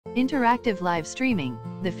Interactive live streaming,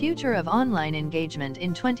 the future of online engagement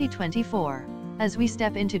in 2024. As we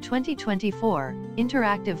step into 2024,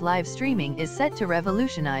 interactive live streaming is set to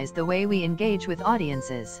revolutionize the way we engage with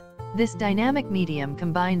audiences. This dynamic medium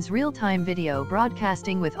combines real-time video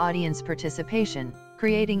broadcasting with audience participation,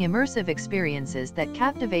 creating immersive experiences that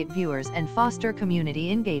captivate viewers and foster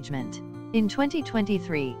community engagement. In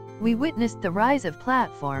 2023, we witnessed the rise of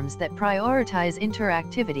platforms that prioritize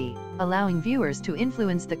interactivity, allowing viewers to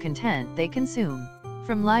influence the content they consume.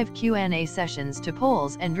 From live Q&A sessions to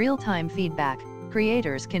polls and real-time feedback,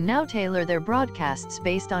 creators can now tailor their broadcasts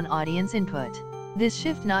based on audience input. This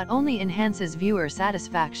shift not only enhances viewer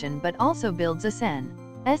satisfaction but also builds a sense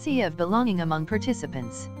of belonging among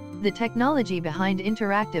participants. The technology behind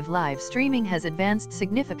interactive live streaming has advanced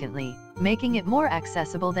significantly, making it more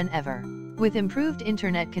accessible than ever. With improved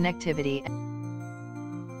internet connectivity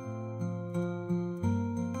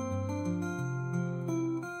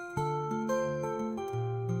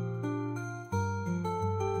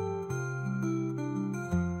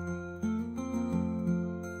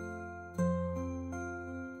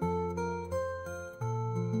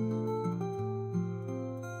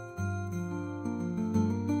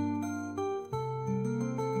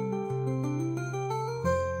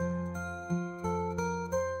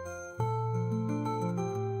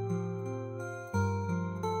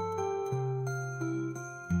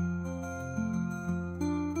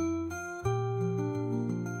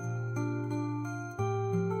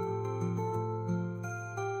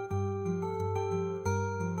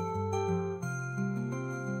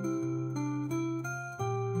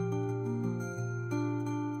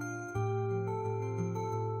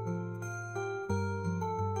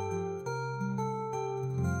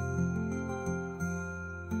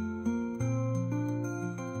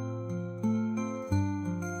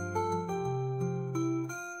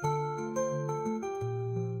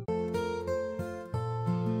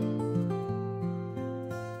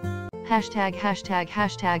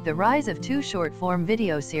 #the rise of two short-form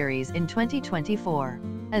video series in 2024.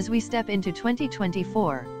 As we step into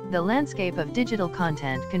 2024, the landscape of digital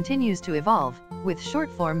content continues to evolve, with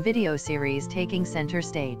short-form video series taking center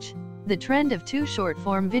stage. The trend of two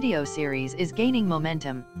short-form video series is gaining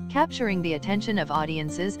momentum, capturing the attention of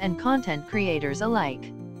audiences and content creators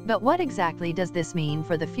alike. But what exactly does this mean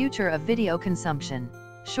for the future of video consumption?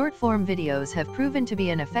 Short-form videos have proven to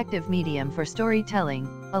be an effective medium for storytelling,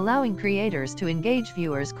 allowing creators to engage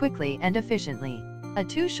viewers quickly and efficiently. A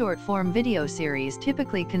two short-form video series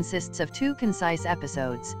typically consists of two concise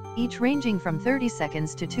episodes, each ranging from 30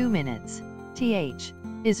 seconds to 2 minutes.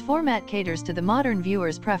 This format caters to the modern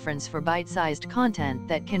viewer's preference for bite-sized content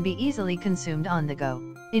that can be easily consumed on the go.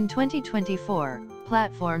 In 2024,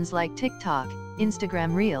 platforms like TikTok,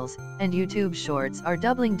 Instagram Reels, and YouTube Shorts are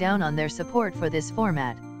doubling down on their support for this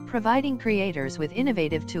format, providing creators with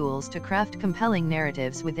innovative tools to craft compelling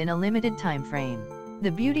narratives within a limited time frame. The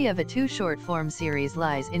beauty of a two short-form series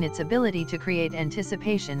lies in its ability to create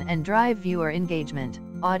anticipation and drive viewer engagement.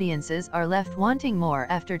 Audiences are left wanting more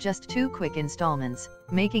after just two quick installments,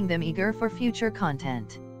 making them eager for future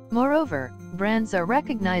content. Moreover, brands are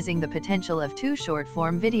recognizing the potential of two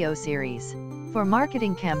short-form video series. For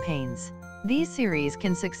marketing campaigns, these series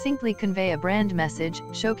can succinctly convey a brand message,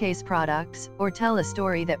 showcase products, or tell a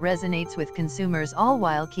story that resonates with consumers, all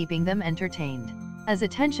while keeping them entertained. As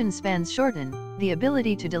attention spans shorten, the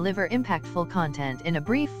ability to deliver impactful content in a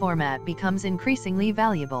brief format becomes increasingly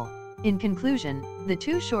valuable. In conclusion, the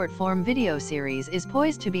two short-form video series is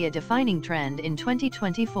poised to be a defining trend in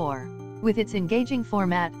 2024. With its engaging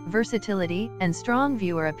format, versatility, and strong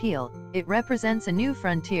viewer appeal, it represents a new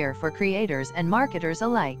frontier for creators and marketers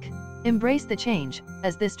alike. Embrace the change,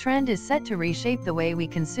 as this trend is set to reshape the way we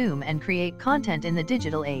consume and create content in the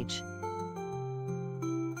digital age.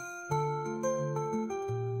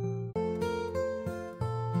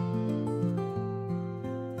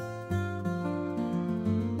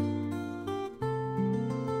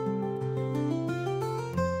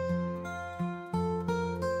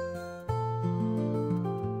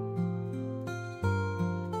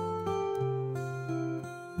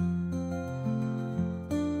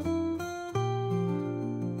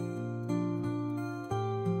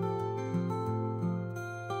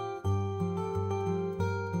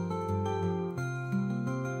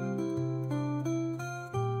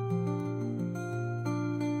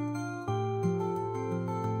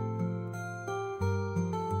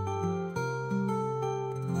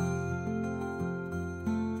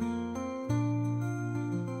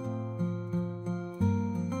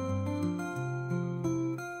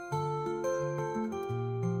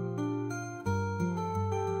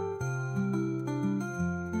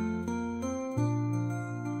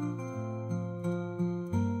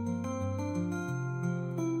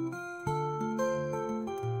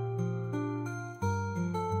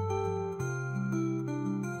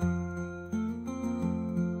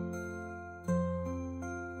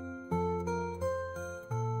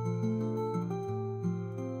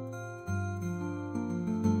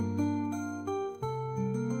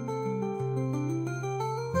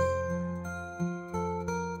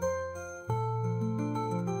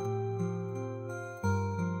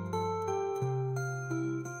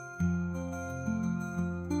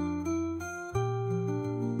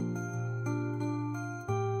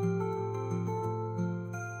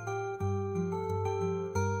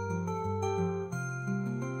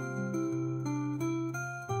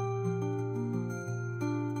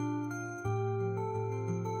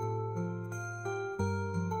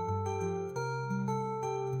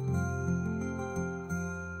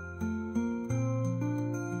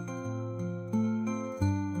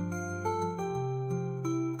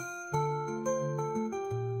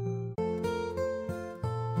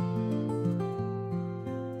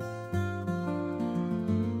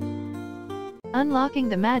 Unlocking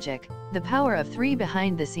the magic, the power of 3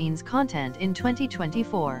 behind-the-scenes content in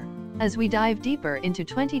 2024. As we dive deeper into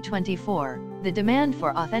 2024, the demand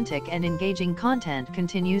for authentic and engaging content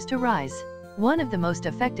continues to rise. One of the most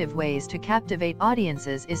effective ways to captivate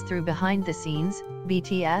audiences is through behind-the-scenes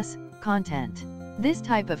 (BTS) content. This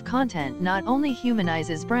type of content not only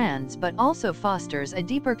humanizes brands but also fosters a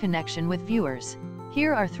deeper connection with viewers.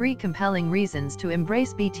 Here are 3 compelling reasons to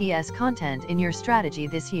embrace BTS content in your strategy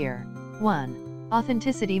this year. 1.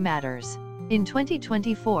 Authenticity matters. In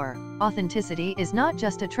 2024, authenticity is not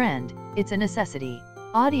just a trend, it's a necessity.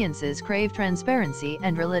 Audiences crave transparency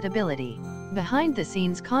and relatability.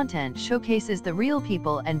 Behind-the-scenes content showcases the real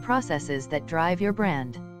people and processes that drive your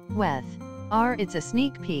brand. Whether it's a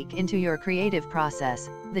sneak peek into your creative process,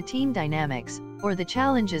 the team dynamics, or the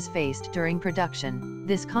challenges faced during production,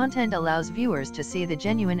 this content allows viewers to see the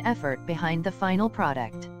genuine effort behind the final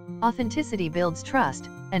product. Authenticity builds trust,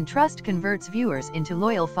 and trust converts viewers into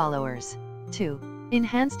loyal followers. 2.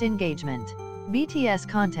 Enhanced engagement. BTS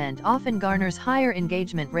content often garners higher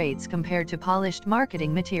engagement rates compared to polished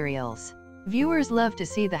marketing materials. Viewers love to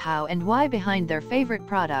see the how and why behind their favorite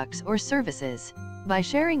products or services. By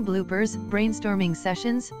sharing bloopers, brainstorming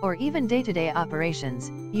sessions, or even day-to-day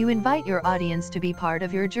operations, you invite your audience to be part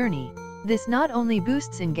of your journey. This not only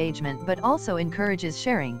boosts engagement but also encourages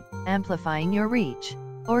sharing, amplifying your reach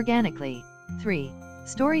organically. 3.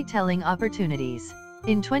 Storytelling opportunities.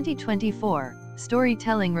 In 2024,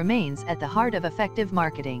 storytelling remains at the heart of effective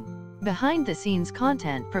marketing. Behind-the-scenes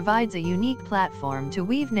content provides a unique platform to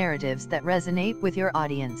weave narratives that resonate with your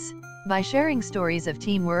audience. By sharing stories of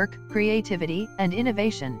teamwork, creativity, and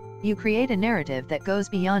innovation, you create a narrative that goes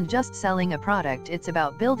beyond just selling a product. It's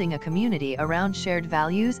about building a community around shared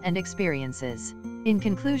values and experiences. In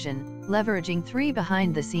conclusion, leveraging 3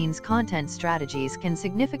 behind-the-scenes content strategies can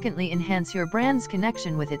significantly enhance your brand's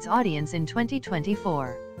connection with its audience in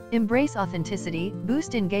 2024. Embrace authenticity,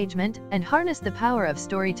 boost engagement, and harness the power of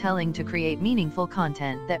storytelling to create meaningful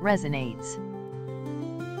content that resonates.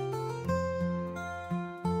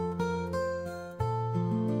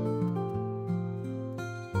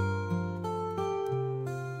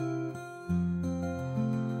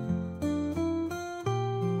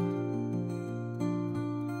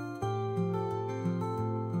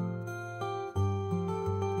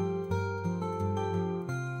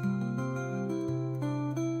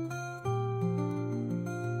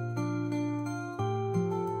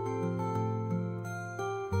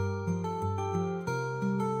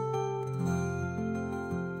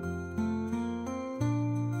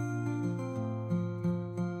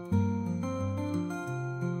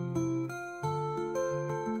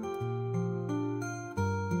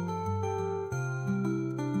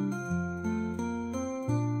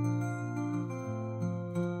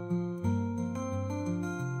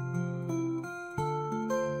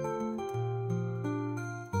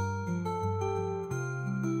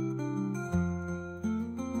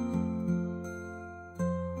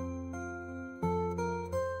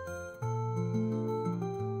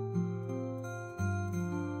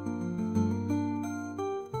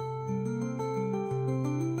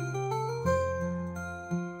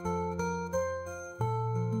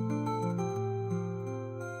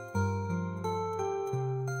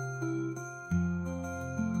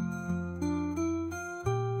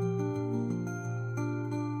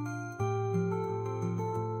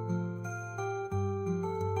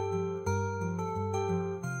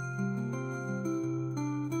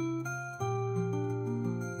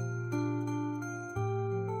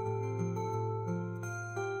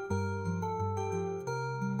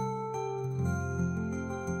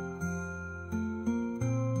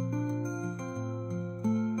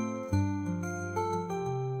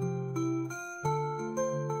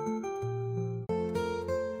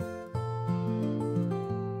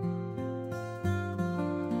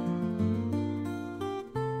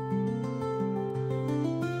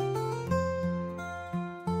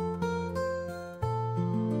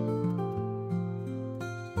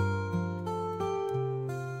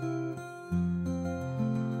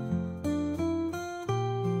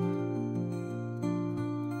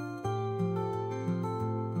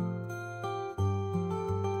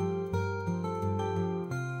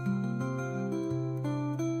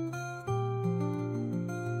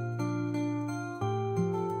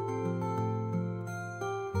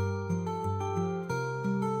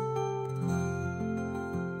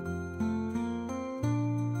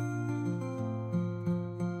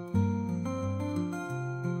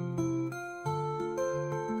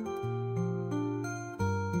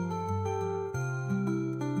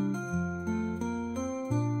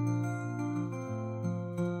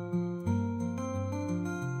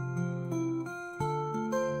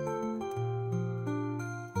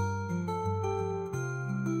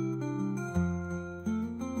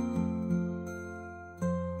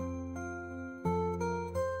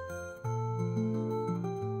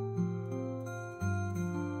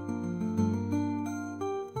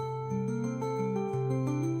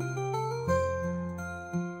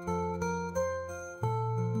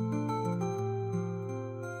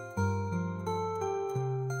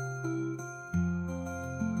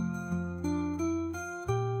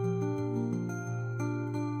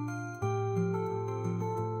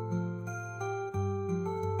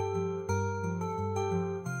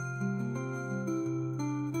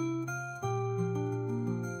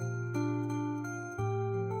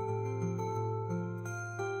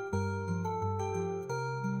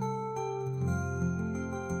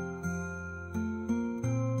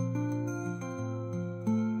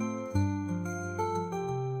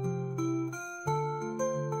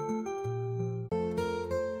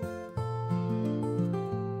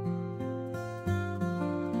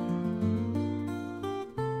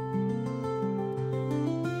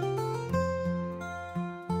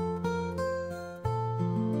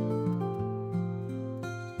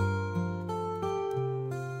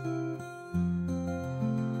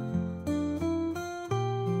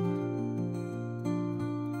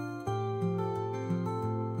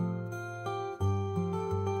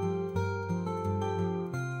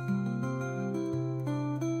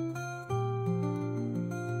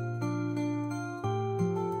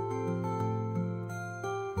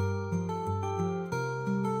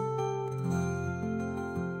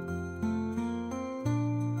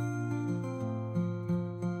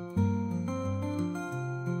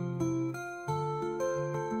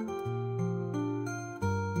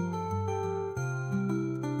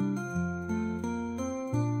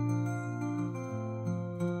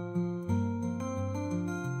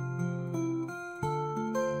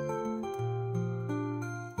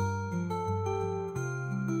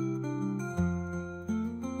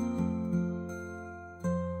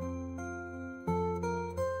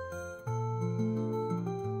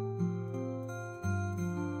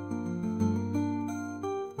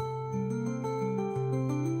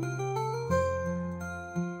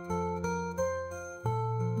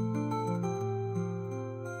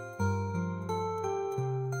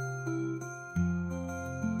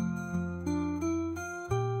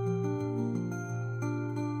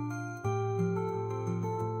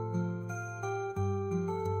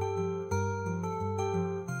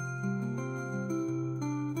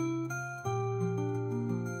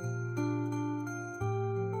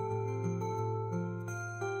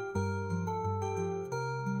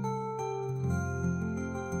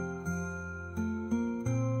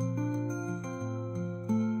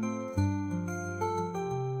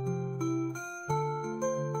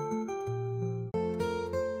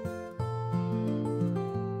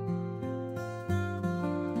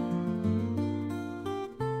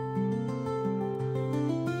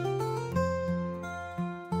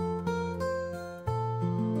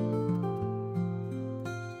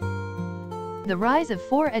 The rise of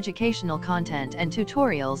 4 educational content and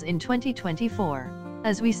tutorials in 2024.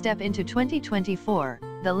 As we step into 2024,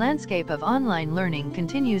 the landscape of online learning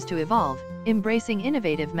continues to evolve, embracing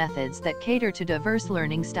innovative methods that cater to diverse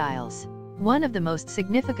learning styles. One of the most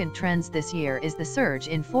significant trends this year is the surge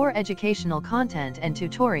in 4 educational content and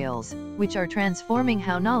tutorials, which are transforming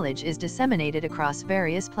how knowledge is disseminated across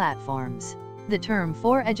various platforms. The term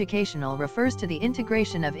 4 educational refers to the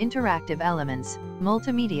integration of interactive elements,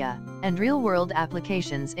 multimedia, and real-world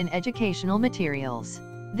applications in educational materials.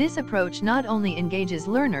 This approach not only engages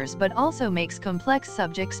learners but also makes complex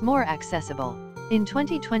subjects more accessible. In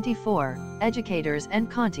 2024, educators and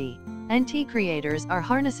content creators are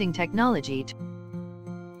harnessing technology to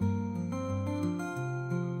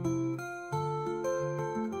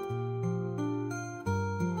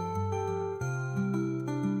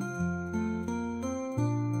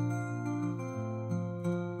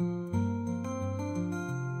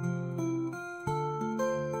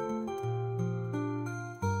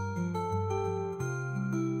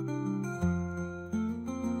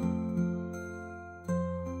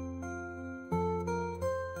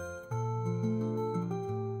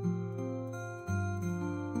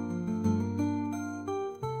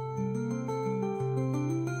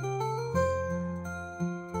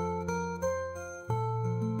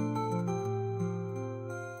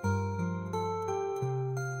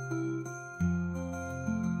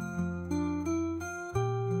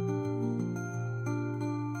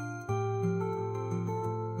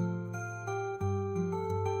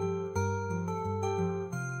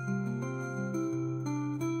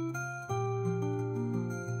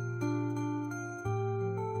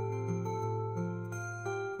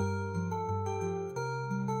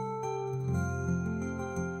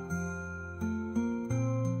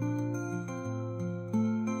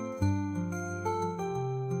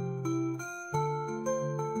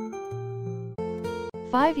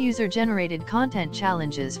 5 user-generated content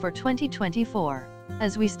challenges for 2024.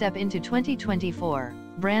 As we step into 2024,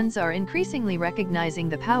 brands are increasingly recognizing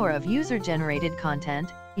the power of user-generated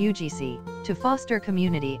content, UGC, to foster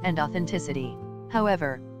community and authenticity.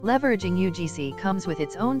 However, leveraging UGC comes with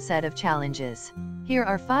its own set of challenges. Here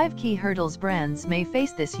are 5 key hurdles brands may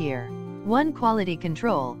face this year. 1. Quality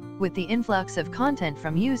control. With the influx of content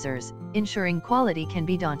from users, ensuring quality can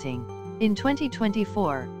be daunting. In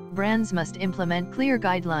 2024, brands must implement clear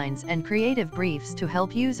guidelines and creative briefs to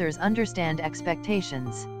help users understand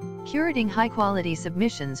expectations. Curating high-quality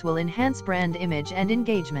submissions will enhance brand image and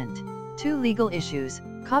engagement. 2. Legal issues.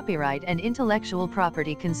 Copyright and intellectual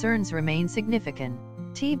property concerns remain significant.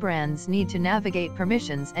 Brands need to navigate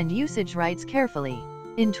permissions and usage rights carefully.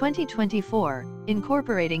 In 2024,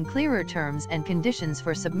 incorporating clearer terms and conditions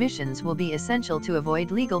for submissions will be essential to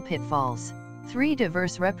avoid legal pitfalls. 3.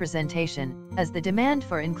 Diverse representation. As the demand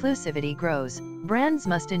for inclusivity grows, brands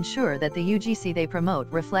must ensure that the UGC they promote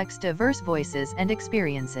reflects diverse voices and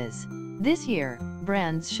experiences. This year,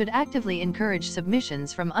 brands should actively encourage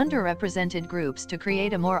submissions from underrepresented groups to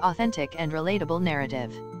create a more authentic and relatable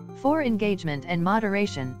narrative. 4. Engagement and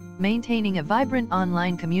moderation. Maintaining a vibrant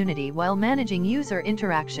online community while managing user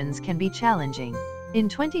interactions can be challenging. In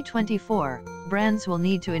 2024, brands will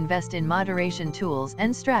need to invest in moderation tools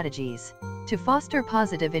and strategies to foster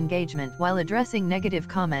positive engagement while addressing negative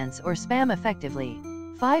comments or spam effectively.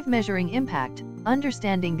 5. Measuring impact.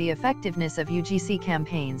 Understanding the effectiveness of UGC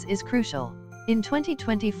campaigns is crucial. In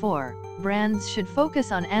 2024, brands should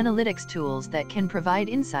focus on analytics tools that can provide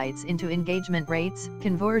insights into engagement rates,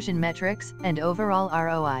 conversion metrics, and overall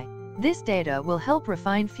ROI. This data will help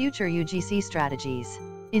refine future UGC strategies.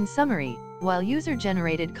 In summary, while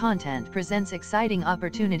user-generated content presents exciting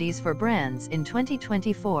opportunities for brands in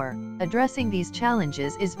 2024, addressing these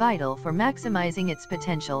challenges is vital for maximizing its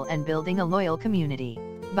potential and building a loyal community.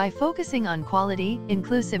 By focusing on quality,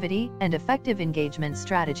 inclusivity, and effective engagement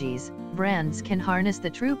strategies, brands can harness the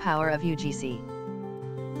true power of UGC.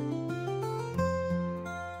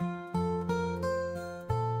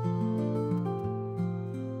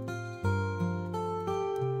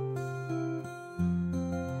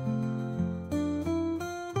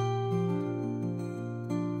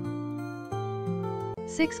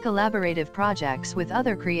 Six collaborative projects with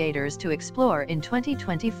other creators to explore in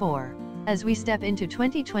 2024. As we step into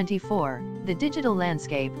 2024, the digital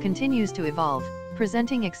landscape continues to evolve,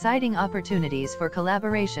 presenting exciting opportunities for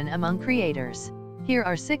collaboration among creators. Here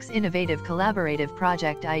are 6 innovative collaborative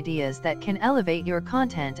project ideas that can elevate your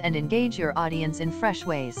content and engage your audience in fresh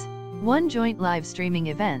ways. 1. Joint live streaming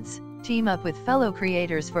events. Team up with fellow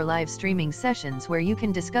creators for live streaming sessions where you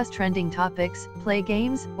can discuss trending topics, play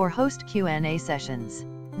games, or host Q&A sessions.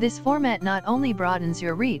 This format not only broadens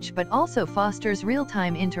your reach but also fosters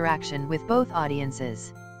real-time interaction with both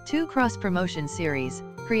audiences. 2. Cross-promotion series.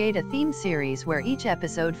 Create a theme series where each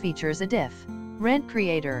episode features a different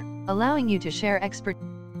creator, allowing you to share expertise.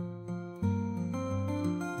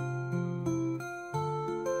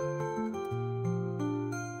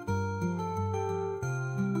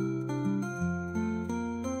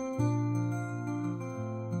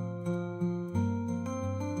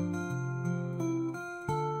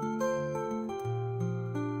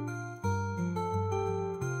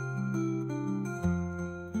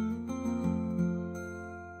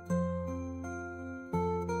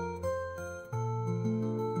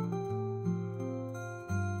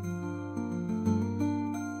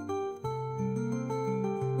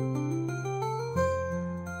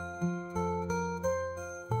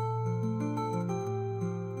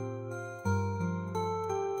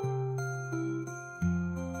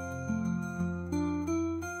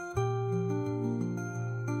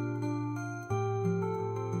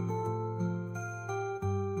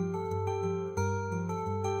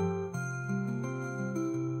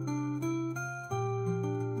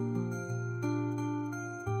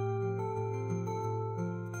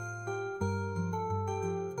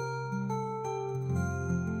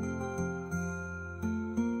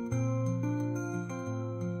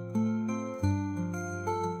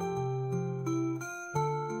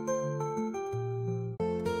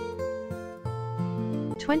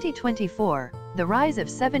 2024, the rise of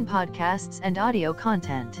 7 podcasts and audio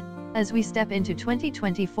content. As we step into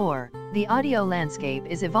 2024, the audio landscape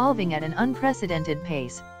is evolving at an unprecedented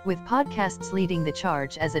pace, with podcasts leading the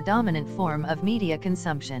charge as a dominant form of media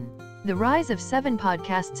consumption. The rise of 7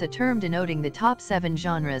 podcasts, a term denoting the top 7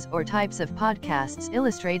 genres or types of podcasts,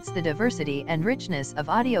 illustrates the diversity and richness of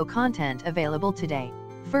audio content available today.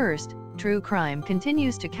 First, true crime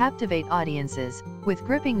continues to captivate audiences, with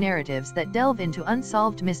gripping narratives that delve into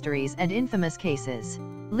unsolved mysteries and infamous cases.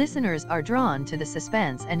 Listeners are drawn to the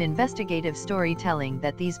suspense and investigative storytelling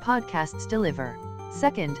that these podcasts deliver.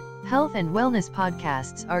 Second, health and wellness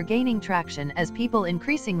podcasts are gaining traction as people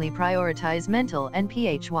increasingly prioritize mental and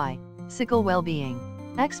physical well-being.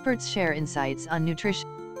 Experts share insights on nutrition,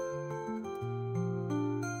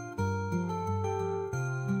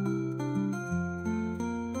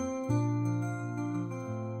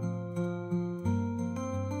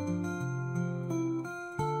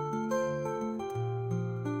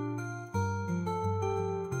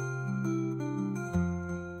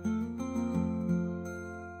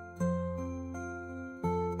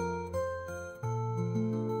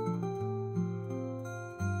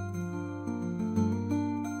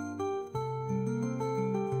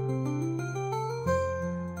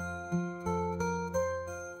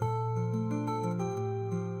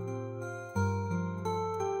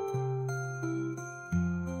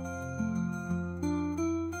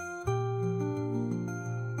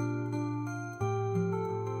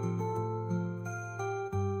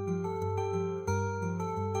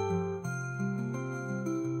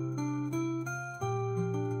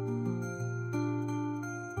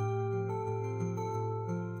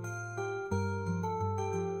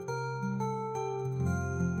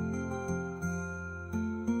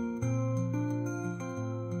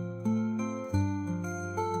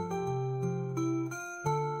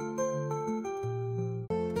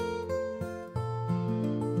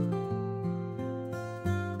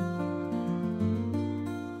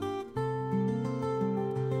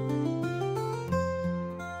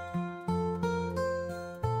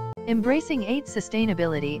 embracing 8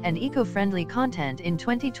 sustainability and eco-friendly content in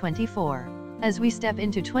 2024. As we step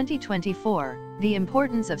into 2024, the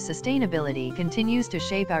importance of sustainability continues to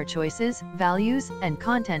shape our choices, values, and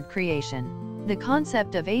content creation. The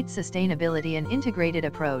concept of 8 sustainability, an integrated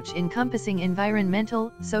approach encompassing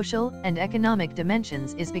environmental, social, and economic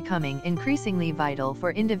dimensions, is becoming increasingly vital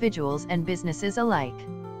for individuals and businesses alike.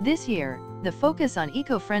 This year, the focus on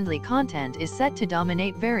eco-friendly content is set to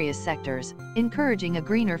dominate various sectors, encouraging a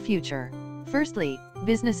greener future. Firstly,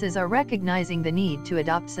 businesses are recognizing the need to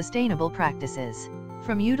adopt sustainable practices.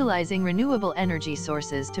 From utilizing renewable energy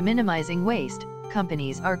sources to minimizing waste,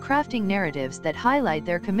 companies are crafting narratives that highlight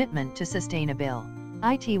their commitment to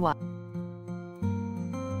sustainability.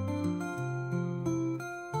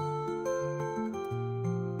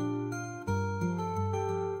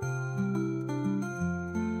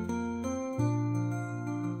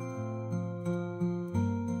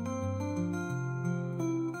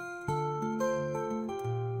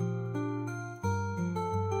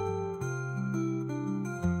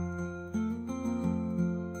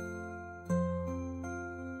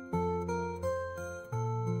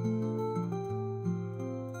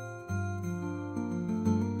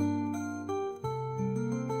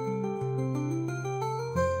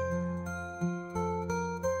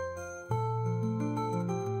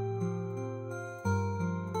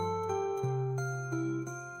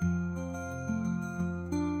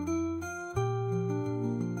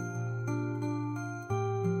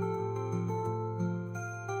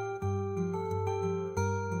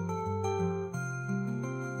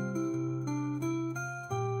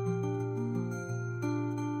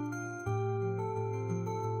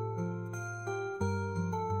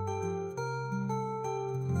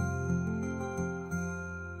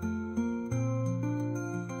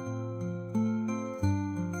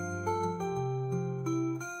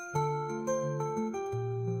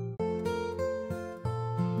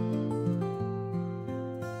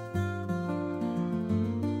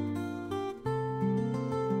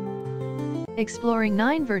 Exploring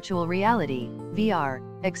 9 virtual reality (VR)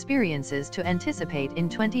 experiences to anticipate in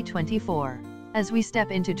 2024. As we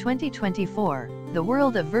step into 2024, the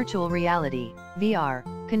world of virtual reality (VR)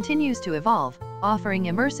 continues to evolve, offering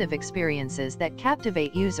immersive experiences that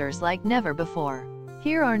captivate users like never before.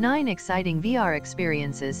 Here are 9 exciting VR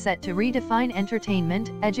experiences set to redefine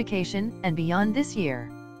entertainment, education, and beyond this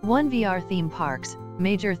year. 1. VR theme parks.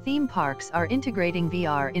 Major theme parks are integrating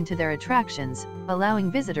VR into their attractions, allowing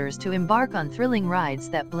visitors to embark on thrilling rides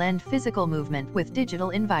that blend physical movement with digital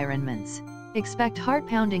environments. Expect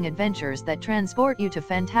heart-pounding adventures that transport you to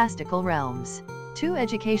fantastical realms. 2.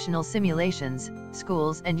 Educational simulations.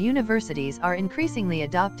 Schools and universities are increasingly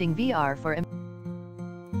adopting VR for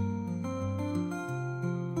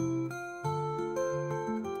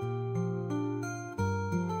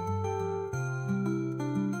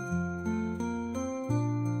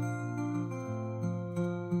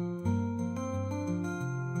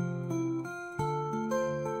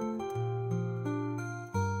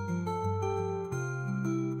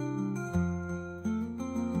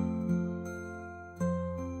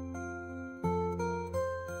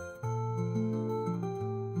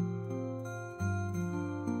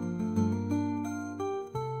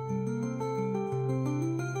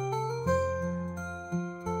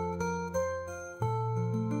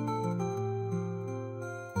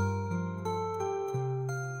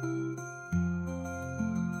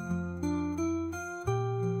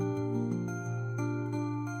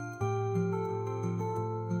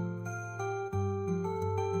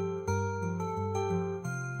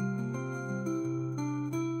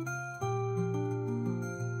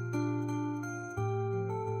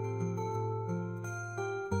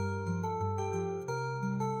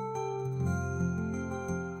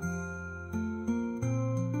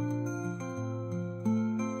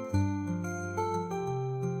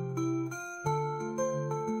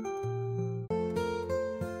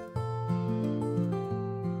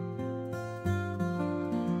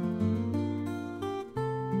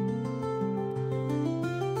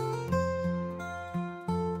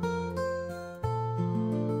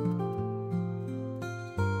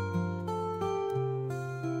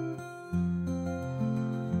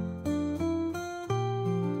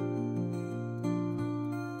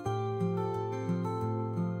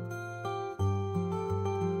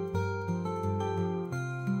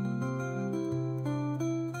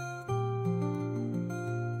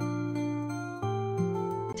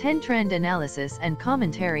Trend analysis and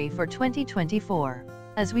commentary for 2024.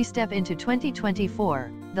 As we step into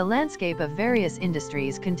 2024, the landscape of various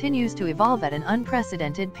industries continues to evolve at an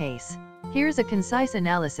unprecedented pace. Here's a concise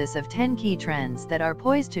analysis of 10 key trends that are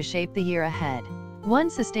poised to shape the year ahead. 1.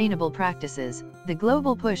 Sustainable practices. The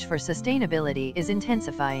global push for sustainability is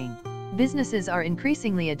intensifying. Businesses are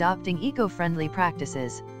increasingly adopting eco-friendly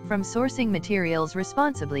practices, from sourcing materials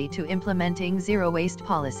responsibly to implementing zero-waste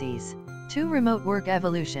policies. 2. Remote work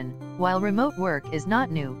evolution. While remote work is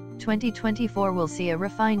not new, 2024 will see a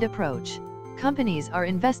refined approach. Companies are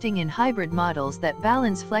investing in hybrid models that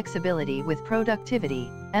balance flexibility with productivity,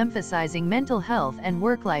 emphasizing mental health and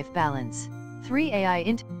work-life balance. 3. AI